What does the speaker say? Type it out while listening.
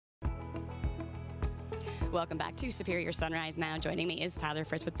Welcome back to Superior Sunrise Now. Joining me is Tyler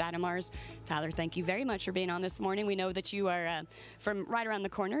Fritz with Datamars. Tyler, thank you very much for being on this morning. We know that you are from right around the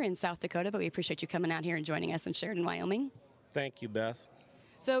corner in South Dakota, but we appreciate you coming out here and joining us in Sheridan, Wyoming. Thank you, Beth.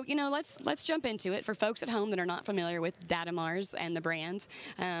 So, let's jump into it. For folks at home that are not familiar with Datamars and the brand,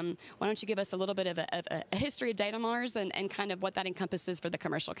 why don't you give us a little bit of a history of Datamars and kind of what that encompasses for the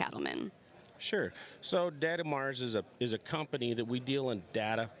commercial cattlemen? Sure. So Datamars is a company that we deal in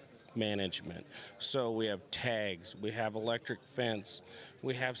data management. So we have tags, we have electric fence,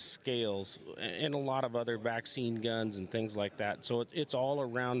 we have scales, and a lot of other vaccine guns and things like that. So it's all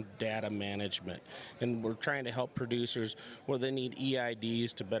around data management. And we're trying to help producers where they need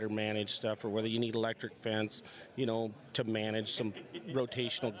EIDs to better manage stuff, or whether you need electric fence, to manage some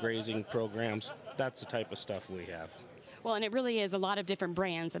rotational grazing programs. That's the type of stuff we have. Well, and it really is a lot of different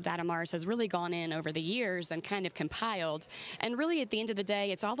brands that Datamars has really gone in over the years and kind of compiled. And really, at the end of the day,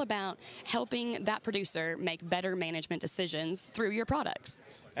 it's all about helping that producer make better management decisions through your products.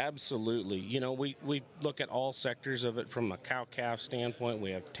 Absolutely. We look at all sectors of it from a cow-calf standpoint. We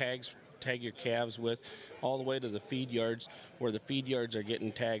have tags, tag your calves with, all the way to the feed yards, where the feed yards are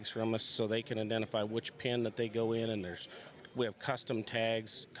getting tags from us so they can identify which pen that they go in, and we have custom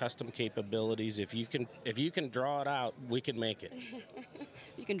tags, custom capabilities. If you can draw it out, we can make it.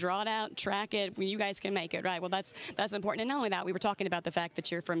 You can draw it out, track it. You guys can make it, right? Well, that's important. And not only that, we were talking about the fact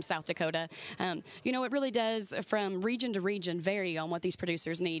that you're from South Dakota. It really does, from region to region, vary on what these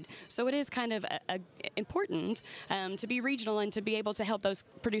producers need. So it is kind of important to be regional and to be able to help those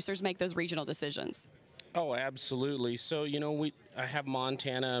producers make those regional decisions. Oh, absolutely. So, I have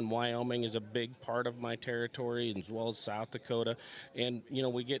Montana and Wyoming is a big part of my territory, as well as South Dakota. And,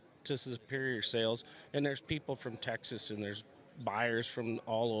 we get to Superior sales, and there's people from Texas, and there's buyers from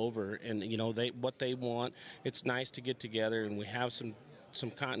all over. And, what they want, it's nice to get together, and we have some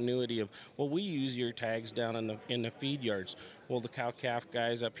continuity of, well, we use your tags down in the feed yards. Well, the cow-calf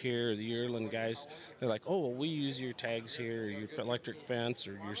guys up here, or the yearling guys, they're like, oh, well, we use your tags here, or your electric fence,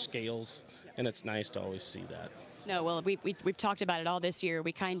 or your scales, and it's nice to always see that. No, well, we've talked about it all this year.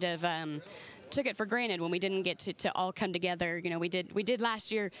 We kind of took it for granted when we didn't get to all come together. We did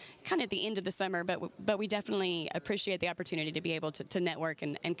last year, kind of at the end of the summer, but we definitely appreciate the opportunity to be able to network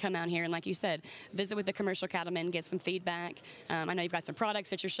and come out here and, like you said, visit with the commercial cattlemen, get some feedback. I know you've got some products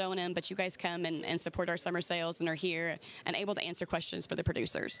that you're showing them, but you guys come and support our summer sales and are here and able to answer questions for the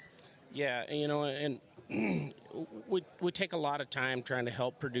producers. Yeah, and we take a lot of time trying to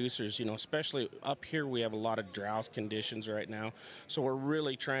help producers, especially up here we have a lot of drought conditions right now. So we're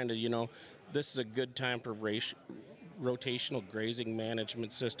really trying to, this is a good time for rotational grazing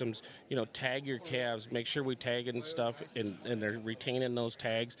management systems. Tag your calves, make sure we tag and stuff, and they're retaining those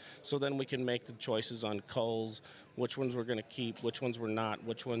tags, so then we can make the choices on culls, which ones we're going to keep, which ones we're not,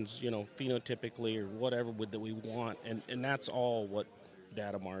 which ones, phenotypically or whatever that we want, and that's all what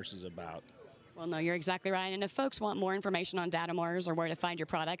Datamars is about. Well, no, you're exactly right. And if folks want more information on Datamars or where to find your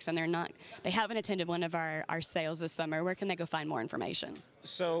products, and they haven't attended one of our sales this summer, where can they go find more information?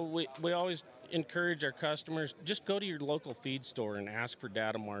 So we always encourage our customers, just go to your local feed store and ask for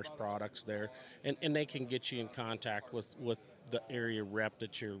Datamars products there, and they can get you in contact with the area rep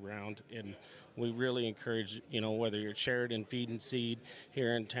that you're around. And we really encourage, whether you're Sheridan Feed and Seed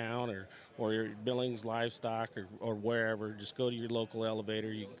here in town or you're Billings Livestock or wherever, just go to your local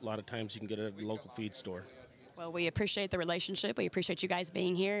elevator. A lot of times you can get it at a local feed store. Well, we appreciate the relationship. We appreciate you guys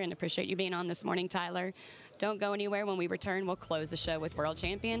being here and appreciate you being on this morning, Tyler. Don't go anywhere. When we return, we'll close the show with World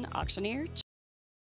Champion Auctioneer